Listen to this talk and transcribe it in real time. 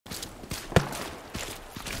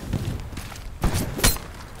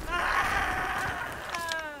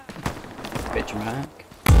Dramatic.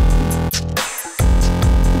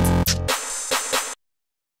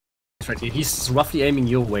 Right here. He's roughly aiming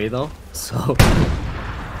your way though, so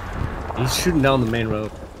he's shooting down the main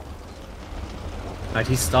road. Alright,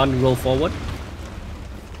 he's starting to roll forward.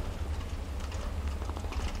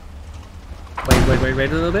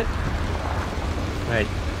 Wait a little bit. Right,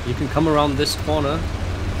 you can come around this corner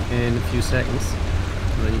in a few seconds,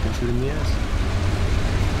 and then you can shoot him in the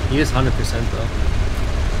ass. He is 100% though.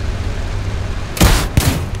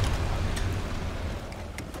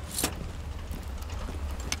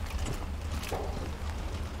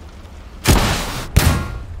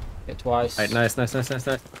 Hit twice. Alright, nice.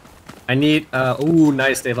 I need, ooh,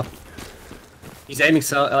 nice, Deva. He's aiming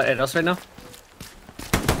at us right now.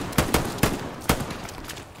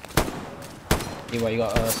 Anyway, you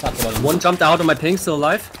got a satchel on him. One jumped out on my ping, still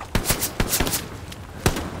alive.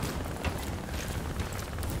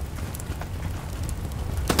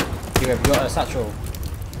 Anyway, you got a satchel.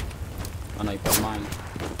 Oh no, you've got mine.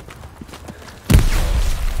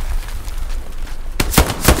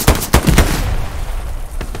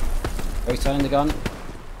 Are we turning the gun?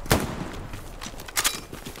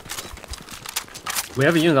 We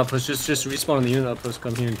have a unit outpost, just respawn on the unit outpost,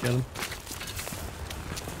 come here and kill him.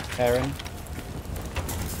 Pairing.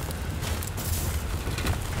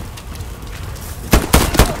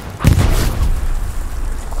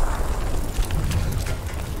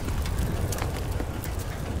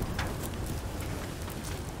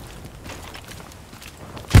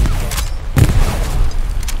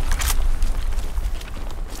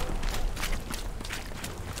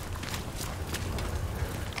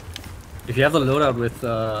 If you have the loadout with,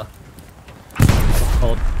 what's it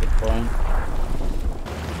called? Good point.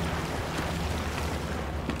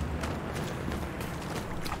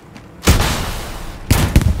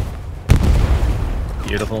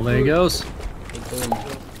 Beautiful, there he goes. Boom.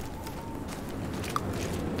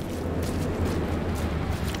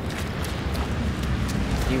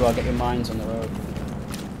 You are, get your mines on the road.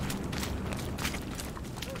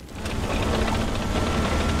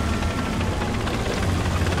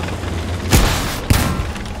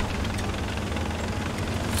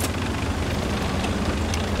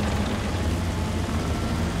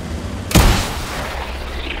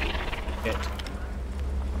 Hit.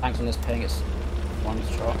 Thanks on this ping, it's one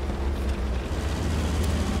shot.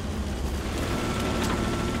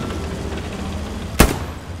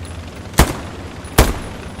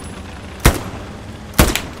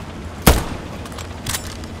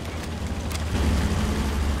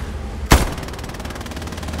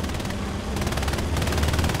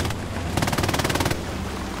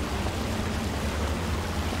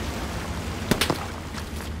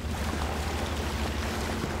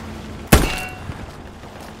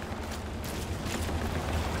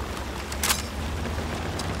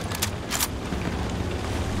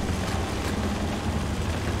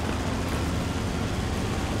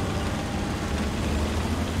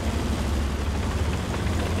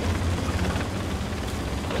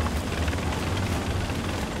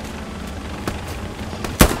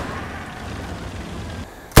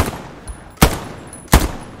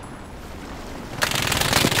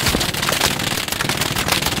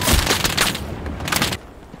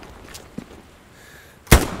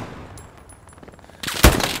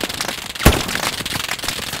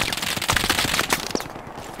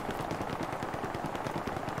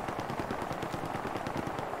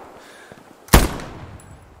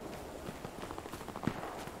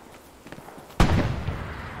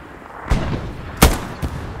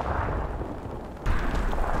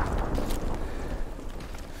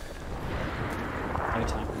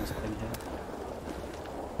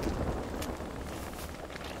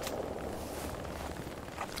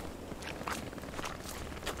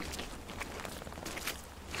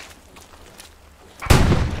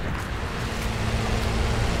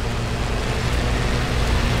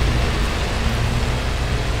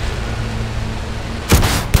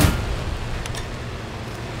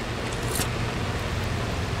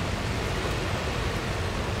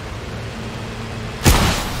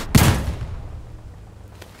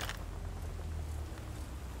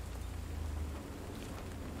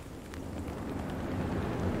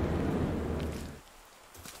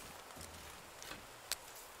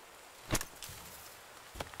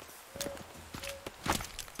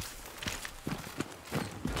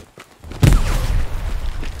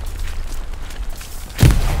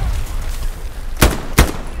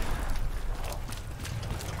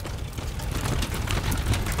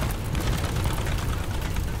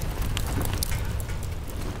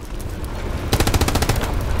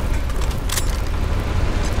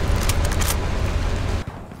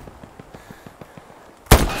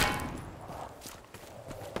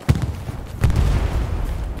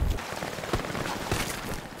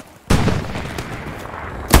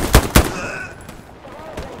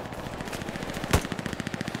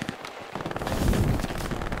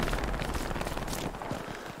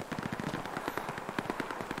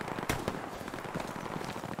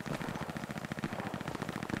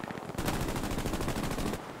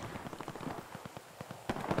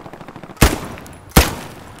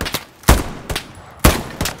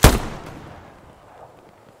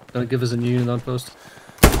 Gonna give us a new unit outpost.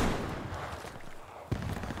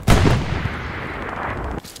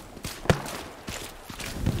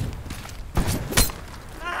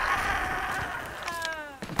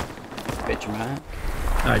 Bit dramatic.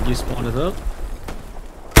 Alright, you spawned it up.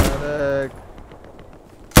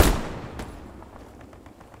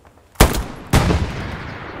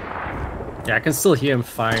 Yeah, I can still hear him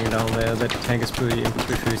firing down there. That tank is pretty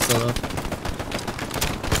still up.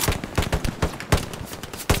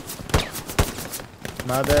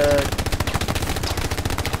 Medic.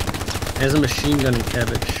 There's a machine gun in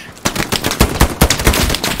cabbage.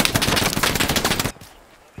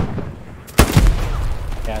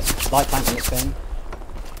 Yeah, it's light tank on this thing.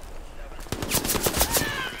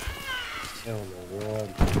 Oh my god.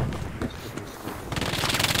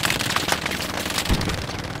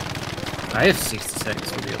 I have 60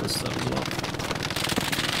 seconds for the other stuff as well.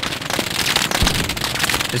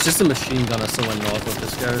 It's just a machine gunner somewhere north of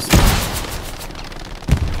this garrison.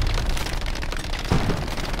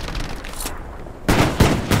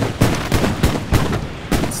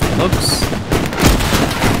 It's looks.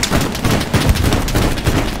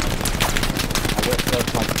 I will build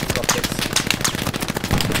my rockets.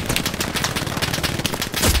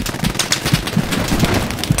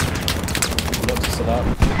 Looks is still up.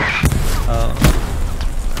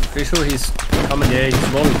 Pretty sure he's coming here. He's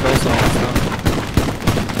rolling close on us now.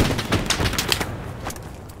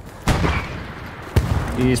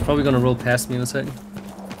 He's probably gonna roll past me in a second.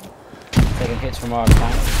 Taking hits from our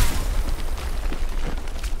tank.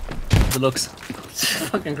 The looks.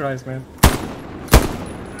 Fucking Christ, man.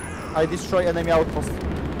 I destroy enemy outpost.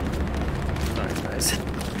 Alright, nice.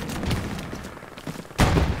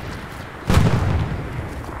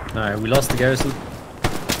 Alright, we lost the garrison.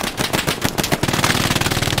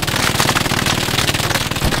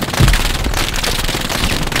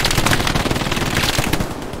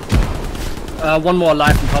 One more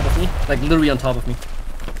alive on top of me, like literally on top of me.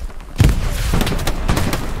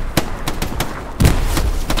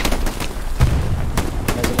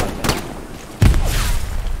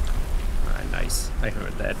 Alright, nice. I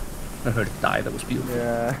heard that. I heard it die, that was beautiful.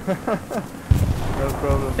 Yeah. No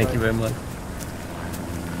problem. Thank you very much.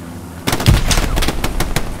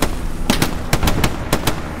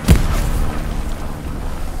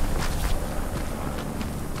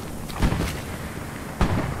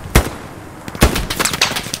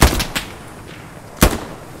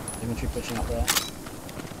 Infantry pushing up there.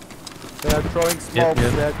 They are throwing smokes. Yep.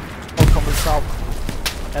 They're all coming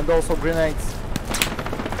south, and also grenades.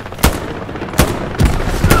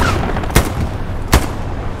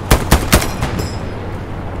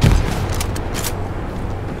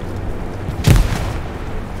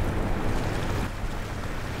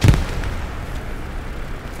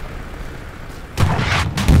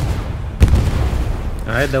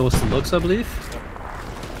 Alright, that was the looks, I believe.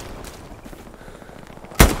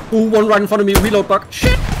 Ooh, one right in front of me, reload bug.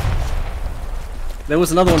 Shit! There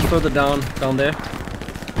was another one further down there.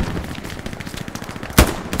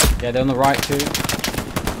 Yeah, they're on the right too.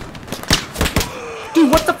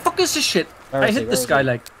 Dude, what the fuck is this shit? Where I is hit he? this Where guy is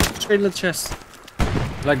like straight in the chest.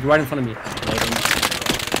 Like right in front of me. Loading.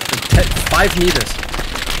 5 meters.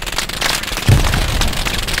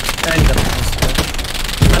 And he got a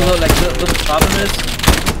I don't know, like the problem is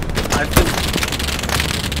I've been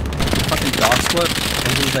fucking dog squad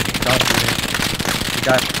and he was like dog there. The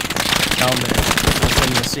guy down there. I'm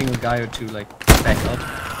sending a single guy or two like back up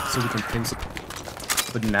so we can pinch it.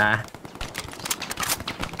 But nah.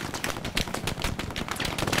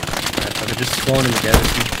 Alright, so they just spawn in the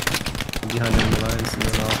garrison behind enemy lines and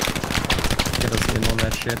then I'll get us in on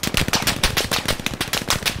that shit.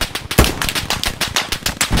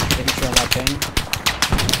 Making sure on that ping.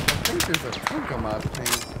 I think there's a tank on my ping.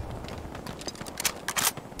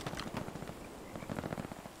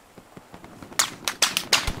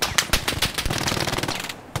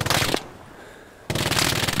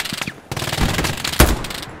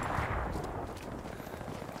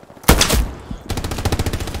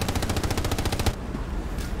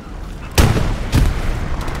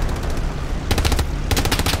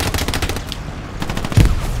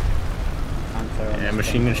 Yeah,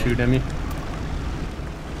 machine gun shoot at me.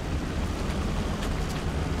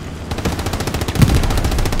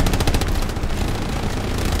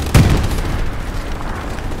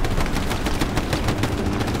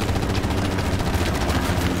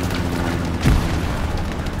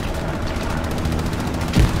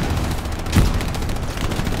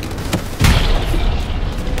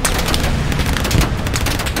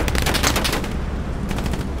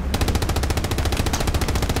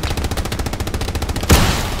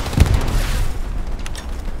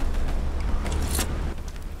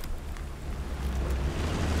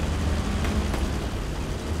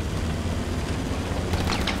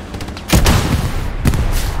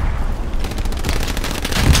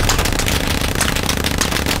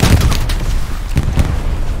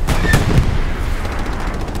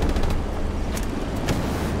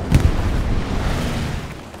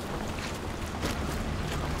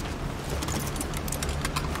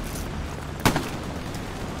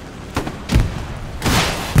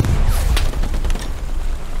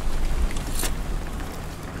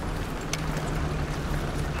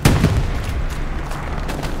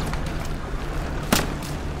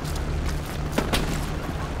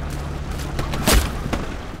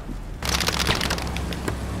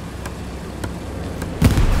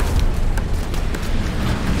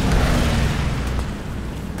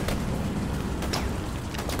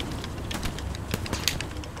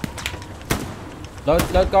 Load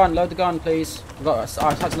the gun, please. We've got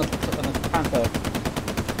our attacks on the Panther.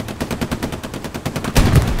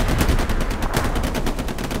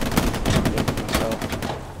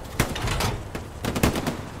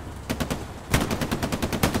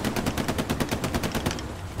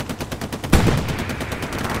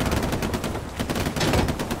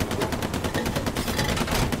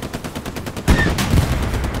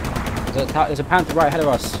 There's a Panther right ahead of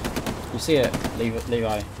us. You see it,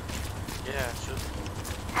 Levi? Yeah, shoot.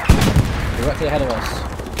 Directly ahead of us.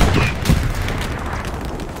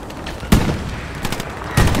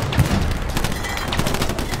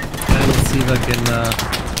 Let's see if I can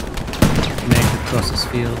make it across this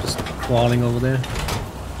field, just crawling over there.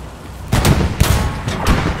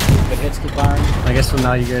 Good hits, keep firing. I guess for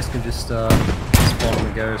now you guys can just spawn on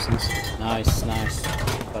the garrisons. Nice.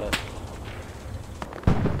 Got it.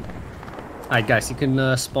 Alright guys, you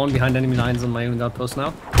can spawn behind enemy lines on my own outpost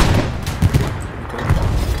now.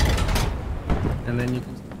 And then you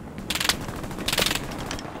can...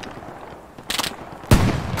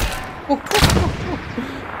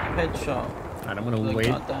 Headshot. Alright, I'm gonna Like, wait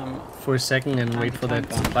goddamn. for a second and wait for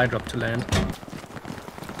that supply drop to land.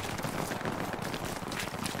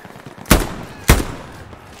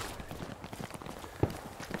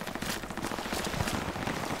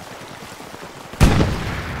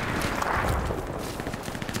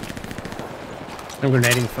 I'm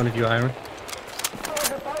grenading in front of you, Iron.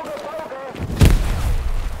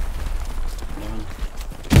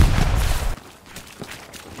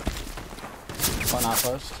 One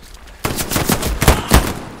outpost.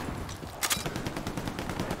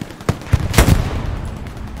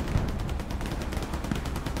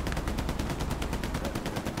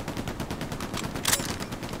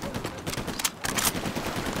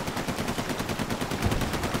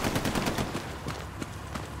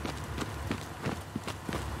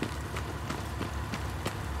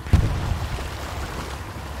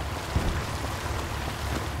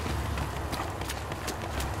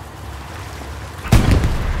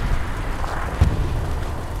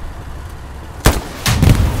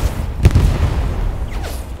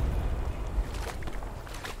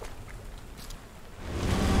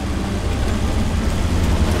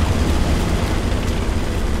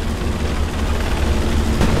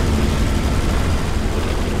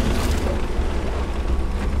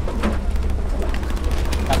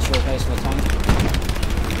 Catch your base in the tank.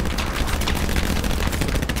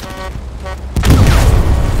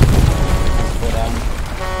 Pull down.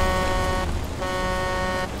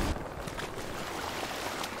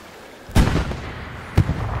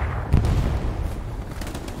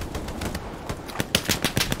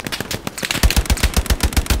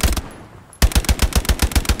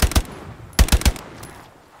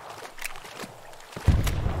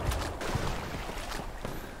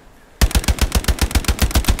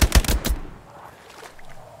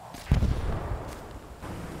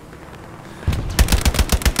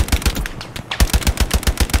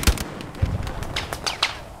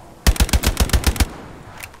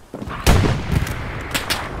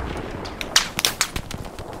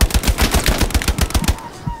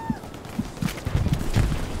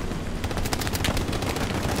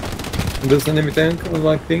 There's an enemy tank on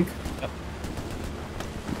my pink.